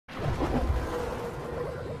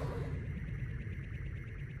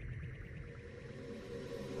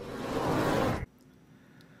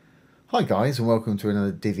Hi guys, and welcome to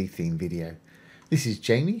another Divi Theme video. This is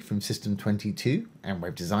Jamie from System22 and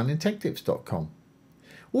webdesignandtechtips.com.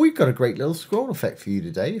 Well, we've got a great little scroll effect for you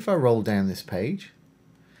today. If I roll down this page,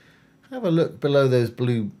 have a look below those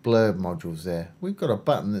blue blurb modules there. We've got a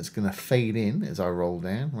button that's going to fade in as I roll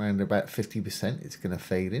down. Around about 50% it's going to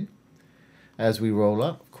fade in. As we roll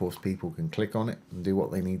up, of course, people can click on it and do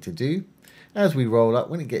what they need to do. As we roll up,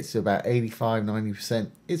 when it gets to about 85-90%,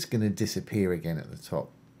 it's going to disappear again at the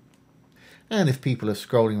top. And if people are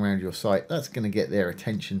scrolling around your site, that's going to get their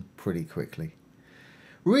attention pretty quickly.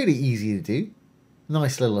 Really easy to do.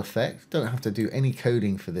 Nice little effect. Don't have to do any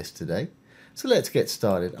coding for this today. So let's get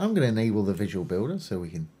started. I'm going to enable the visual builder so we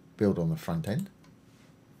can build on the front end.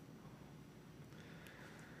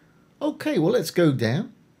 Okay, well, let's go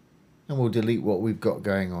down and we'll delete what we've got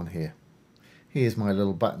going on here. Here's my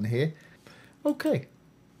little button here. Okay.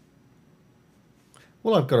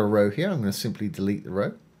 Well, I've got a row here. I'm going to simply delete the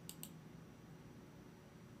row.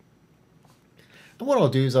 And what I'll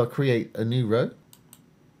do is I'll create a new row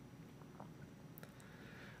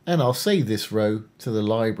and I'll save this row to the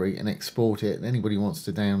library and export it. And anybody who wants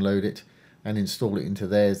to download it and install it into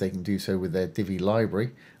theirs, they can do so with their Divi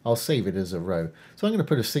library. I'll save it as a row. So I'm going to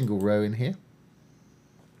put a single row in here.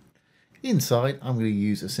 Inside, I'm going to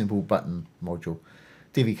use a simple button module.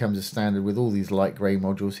 Divi comes as standard with all these light grey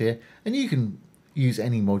modules here, and you can use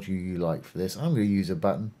any module you like for this. I'm going to use a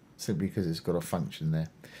button simply because it's got a function there.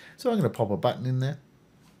 So I'm going to pop a button in there.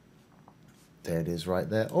 There it is right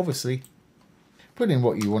there. Obviously, put in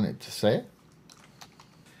what you want it to say.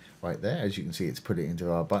 Right there, as you can see, it's put it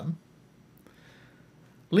into our button.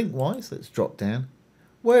 Link-wise, let's drop down.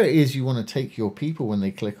 Where it is you want to take your people when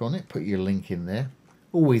they click on it, put your link in there.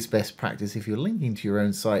 Always best practice, if you're linking to your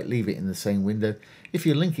own site, leave it in the same window. If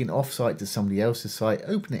you're linking off-site to somebody else's site,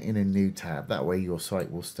 open it in a new tab. That way your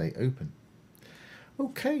site will stay open.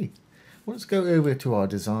 Okay. Well, let's go over to our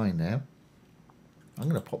design now. I'm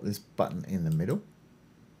going to pop this button in the middle.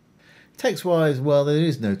 Text-wise, well, there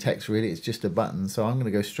is no text really, it's just a button. So I'm going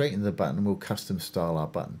to go straight into the button and we'll custom style our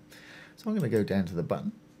button. So I'm going to go down to the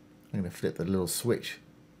button. I'm going to flip the little switch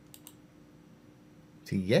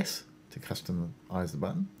to yes to customize the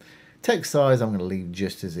button. Text size, I'm going to leave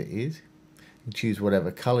just as it is. You choose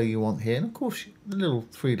whatever color you want here. And of course, the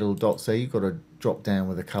three little dots there, you've got to drop down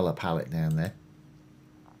with a color palette down there.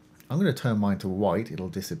 I'm going to turn mine to white. It'll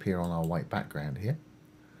disappear on our white background here.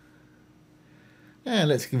 And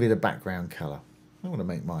let's give it a background color. I'm going to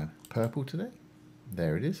make mine purple today.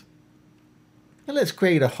 There it is. And let's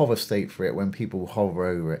create a hover state for it when people hover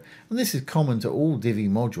over it. And this is common to all Divi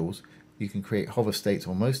modules. You can create hover states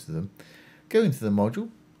on most of them. Go into the module,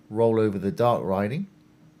 roll over the dark writing.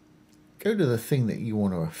 Go to the thing that you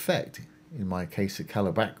want to affect. In my case, the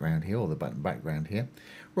color background here, or the button background here.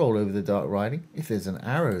 Roll over the dark writing. If there's an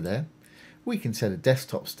arrow there, we can set a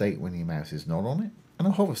desktop state when your mouse is not on it, and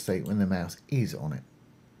a hover state when the mouse is on it.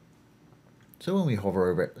 So when we hover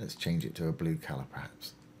over it, let's change it to a blue color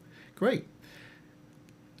perhaps. Great.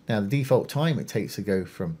 Now the default time it takes to go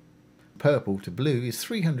from purple to blue is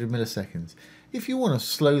 300 milliseconds. If you want to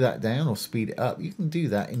slow that down or speed it up, you can do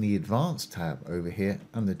that in the Advanced tab over here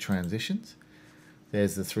under Transitions.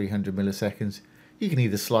 There's the 300 milliseconds. You can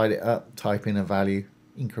either slide it up, type in a value,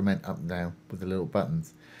 increment up and down with the little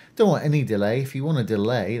buttons. Don't want any delay. If you want a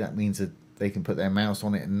delay, that means that they can put their mouse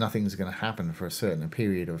on it and nothing's going to happen for a certain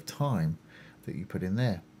period of time that you put in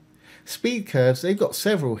there. Speed curves, they've got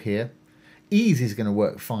several here. Ease is going to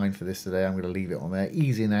work fine for this today. I'm going to leave it on there.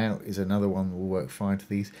 Ease in out is another one that will work fine for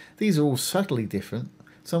these. These are all subtly different.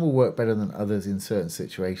 Some will work better than others in certain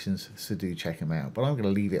situations, so do check them out. But I'm going to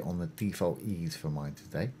leave it on the default ease for mine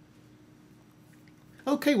today.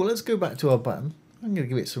 Okay, well, let's go back to our button. I'm going to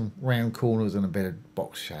give it some round corners and a bit of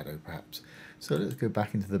box shadow perhaps. So let's go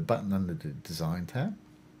back into the button under the Design tab.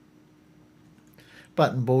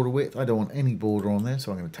 Button border width, I don't want any border on there,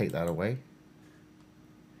 so I'm going to take that away.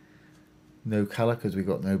 No color because we've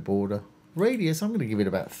got no border. Radius, I'm going to give it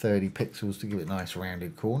about 30 pixels to give it nice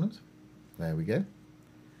rounded corners. There we go.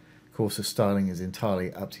 Of course, the styling is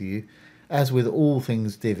entirely up to you. As with all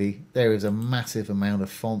things Divi, there is a massive amount of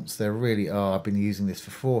fonts. There really are. I've been using this for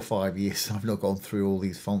 4 or 5 years. I've not gone through all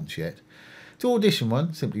these fonts yet. To audition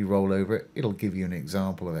one, simply roll over it. It'll give you an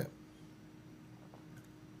example of it.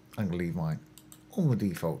 I'm going to leave mine on the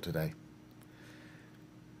default today.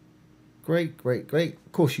 Great, great, great.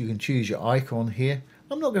 Of course, you can choose your icon here.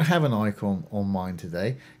 I'm not going to have an icon on mine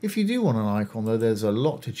today. If you do want an icon, though, there's a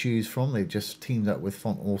lot to choose from. They've just teamed up with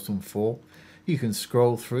Font Awesome 4. You can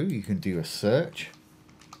scroll through. You can do a search.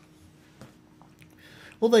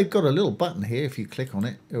 Well, they've got a little button here. If you click on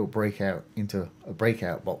it, it will break out into a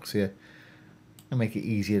breakout box here. and make it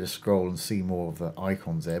easier to scroll and see more of the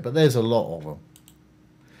icons there, but there's a lot of them.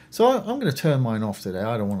 So I'm going to turn mine off today.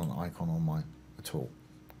 I don't want an icon on mine at all.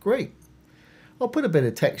 Great. I'll put a bit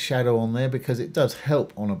of text shadow on there because it does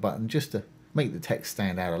help on a button just to make the text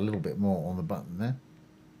stand out a little bit more on the button there.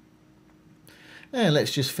 And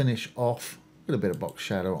let's just finish off with a bit of box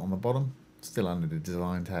shadow on the bottom, still under the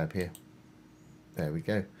design tab here. There we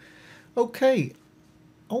go. Okay,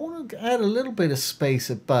 I want to add a little bit of space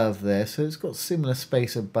above there, so it's got similar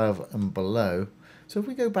space above and below. So if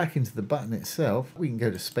we go back into the button itself, we can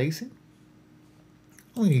go to spacing.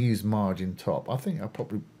 I'm going to use margin top. I think I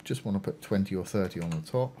probably just want to put 20 or 30 on the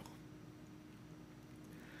top.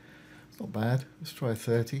 It's not bad. Let's try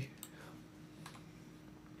 30.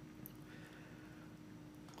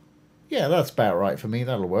 Yeah, that's about right for me.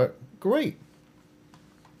 That'll work. Great.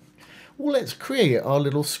 Well, let's create our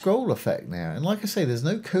little scroll effect now. And like I say, there's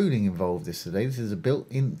no coding involved today. This is an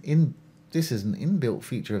inbuilt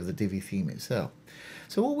feature of the Divi theme itself.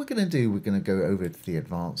 So what we're going to do, we're going to go over to the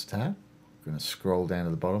Advanced tab. We're going to scroll down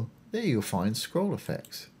to the bottom. There you'll find scroll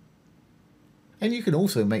effects. And you can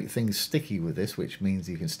also make things sticky with this, which means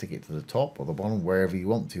you can stick it to the top or the bottom, wherever you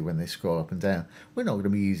want to when they scroll up and down. We're not going to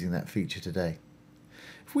be using that feature today.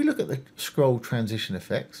 If we look at the scroll transition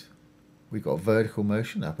effects, we've got vertical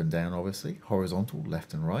motion, up and down obviously, horizontal,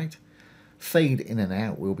 left and right. Fade in and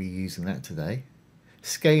out, we'll be using that today.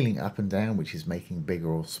 Scaling up and down, which is making bigger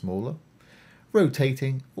or smaller.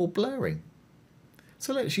 Rotating or blurring.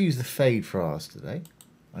 So let's use the fade for ours today.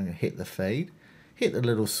 I'm going to hit the fade, hit the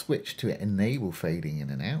little switch to enable fading in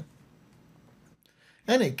and out.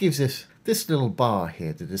 And it gives us this little bar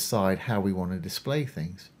here to decide how we want to display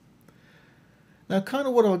things. Now kind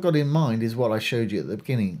of what I've got in mind is what I showed you at the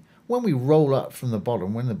beginning. When we roll up from the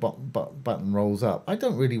bottom, when the button rolls up, I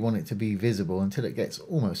don't really want it to be visible until it gets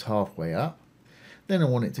almost halfway up. Then I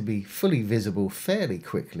want it to be fully visible fairly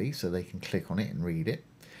quickly so they can click on it and read it.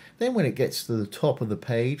 Then when it gets to the top of the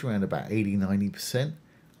page, around about 80–90%, I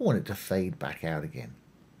want it to fade back out again.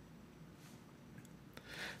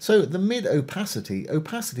 So the mid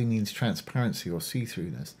opacity means transparency or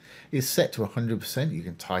see-throughness, is set to 100%. You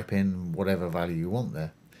can type in whatever value you want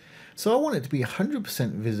there. So I want it to be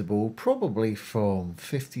 100% visible, probably from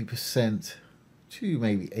 50% to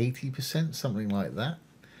maybe 80%, something like that.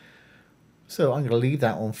 So I'm going to leave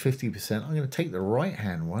that on 50%. I'm going to take the right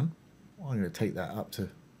hand one. I'm going to take that up to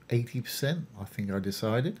 80%, I think I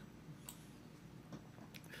decided.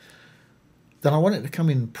 Then I want it to come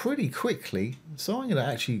in pretty quickly, so I'm going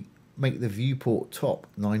to actually make the viewport top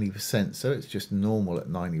 90%, so it's just normal at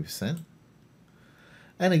 90%.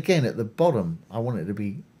 And again, at the bottom, I want it to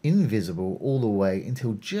be invisible all the way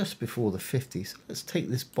until just before the 50. So let's take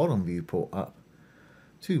this bottom viewport up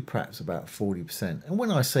to perhaps about 40%. And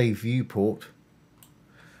when I say viewport,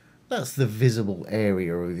 that's the visible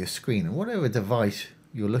area of your screen. And whatever device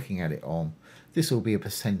you're looking at it on, this will be a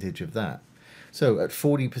percentage of that. So at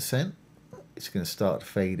 40%, it's going to start to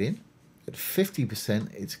fade in. At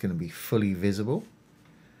 50%, it's going to be fully visible.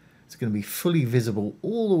 It's going to be fully visible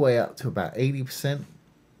all the way up to about 80%.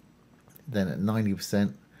 Then at 90%,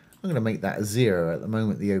 I'm going to make that 0. At the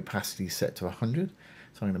moment, the opacity is set to 100.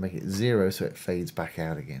 So I'm going to make it 0 so it fades back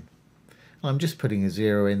out again. And I'm just putting a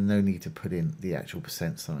 0 in, no need to put in the actual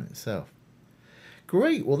percent sign itself.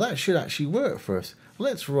 Great, well that should actually work for us.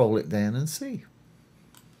 Let's roll it down and see.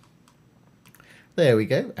 There we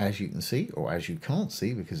go, as you can see, or as you can't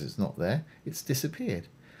see because it's not there, it's disappeared.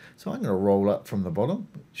 So I'm going to roll up from the bottom.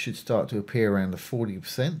 It should start to appear around the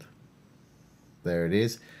 40%. There it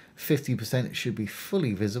is. 50% it should be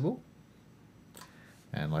fully visible.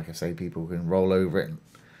 And like I say, people can roll over it and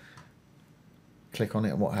click on it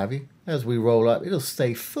and what have you. As we roll up, it'll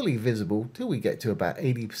stay fully visible till we get to about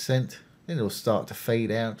 80%. Then it'll start to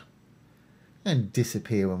fade out and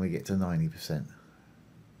disappear when we get to 90%.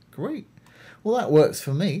 Great. Well, that works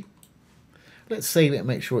for me. Let's save it and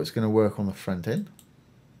make sure it's going to work on the front end.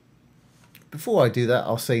 Before I do that,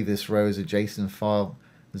 I'll save this row as a JSON file,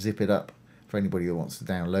 zip it up for anybody who wants to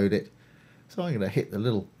download it. So I'm going to hit the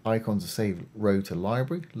little icon to save row to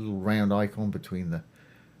library, a little round icon between the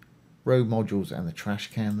row modules and the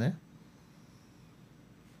trash can there.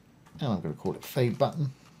 And I'm going to call it fade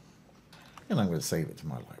button. And I'm going to save it to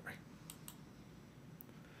my library.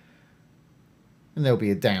 And there'll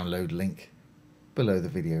be a download link below the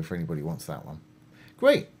video for anybody who wants that one.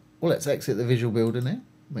 Great. Well, let's exit the Visual Builder now.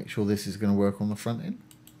 Make sure this is going to work on the front end.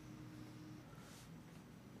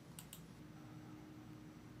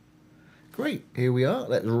 Great, here we are.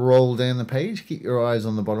 Let's roll down the page. Keep your eyes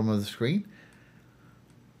on the bottom of the screen.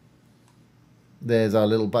 There's our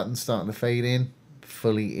little button starting to fade in,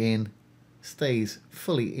 fully in, stays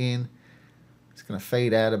fully in. It's going to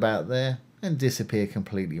fade out about there and disappear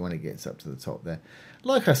completely when it gets up to the top there.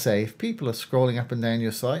 Like I say, if people are scrolling up and down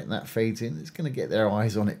your site and that fades in, it's going to get their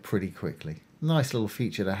eyes on it pretty quickly. Nice little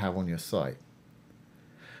feature to have on your site.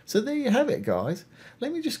 So there you have it, guys.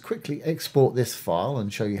 Let me just quickly export this file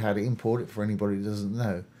and show you how to import it for anybody who doesn't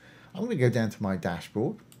know. I'm going to go down to my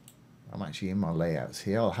dashboard. I'm actually in my layouts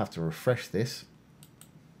here. I'll have to refresh this.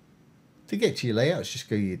 To get to your layouts, just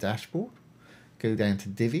go to your dashboard, go down to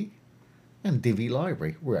Divi and Divi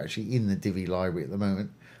Library. We're actually in the Divi Library at the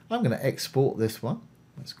moment. I'm going to export this one.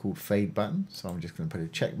 It's called Fade Button, so I'm just going to put a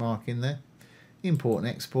check mark in there. Import and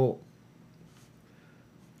export.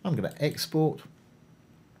 I'm going to export.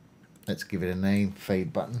 Let's give it a name,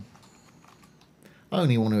 Fade Button. I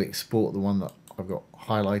only want to export the one that I've got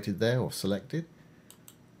highlighted there or selected.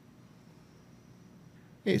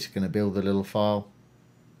 It's going to build a little file.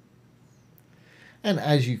 And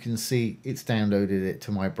as you can see, it's downloaded it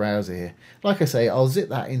to my browser here. Like I say, I'll zip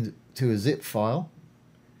that into a zip file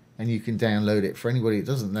and you can download it. For anybody that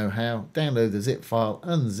doesn't know how, download the zip file,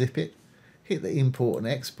 unzip it, hit the import and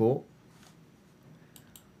export.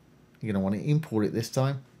 You're going to want to import it this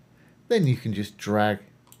time. Then you can just drag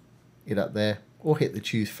it up there or hit the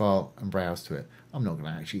choose file and browse to it. I'm not going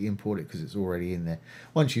to actually import it because it's already in there.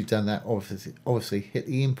 Once you've done that, obviously hit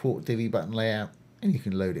the import Divi button layout and you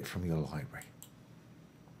can load it from your library.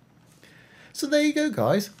 So there you go,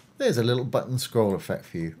 guys. There's a little button scroll effect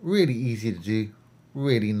for you. Really easy to do.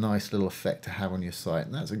 Really nice little effect to have on your site.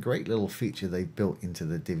 And that's a great little feature they've built into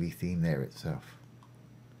the Divi theme there itself.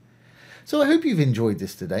 So I hope you've enjoyed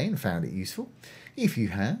this today and found it useful. If you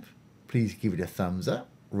have, please give it a thumbs up,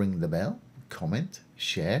 ring the bell, comment,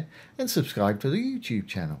 share, and subscribe to the YouTube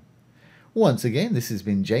channel. Once again, this has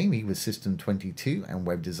been Jamie with System22 and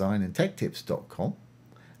webdesignandtechtips.com.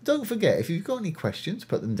 Don't forget, if you've got any questions,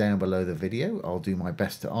 put them down below the video. I'll do my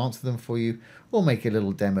best to answer them for you or make a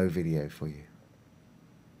little demo video for you.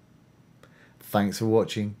 Thanks for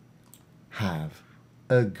watching. Have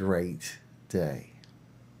a great day.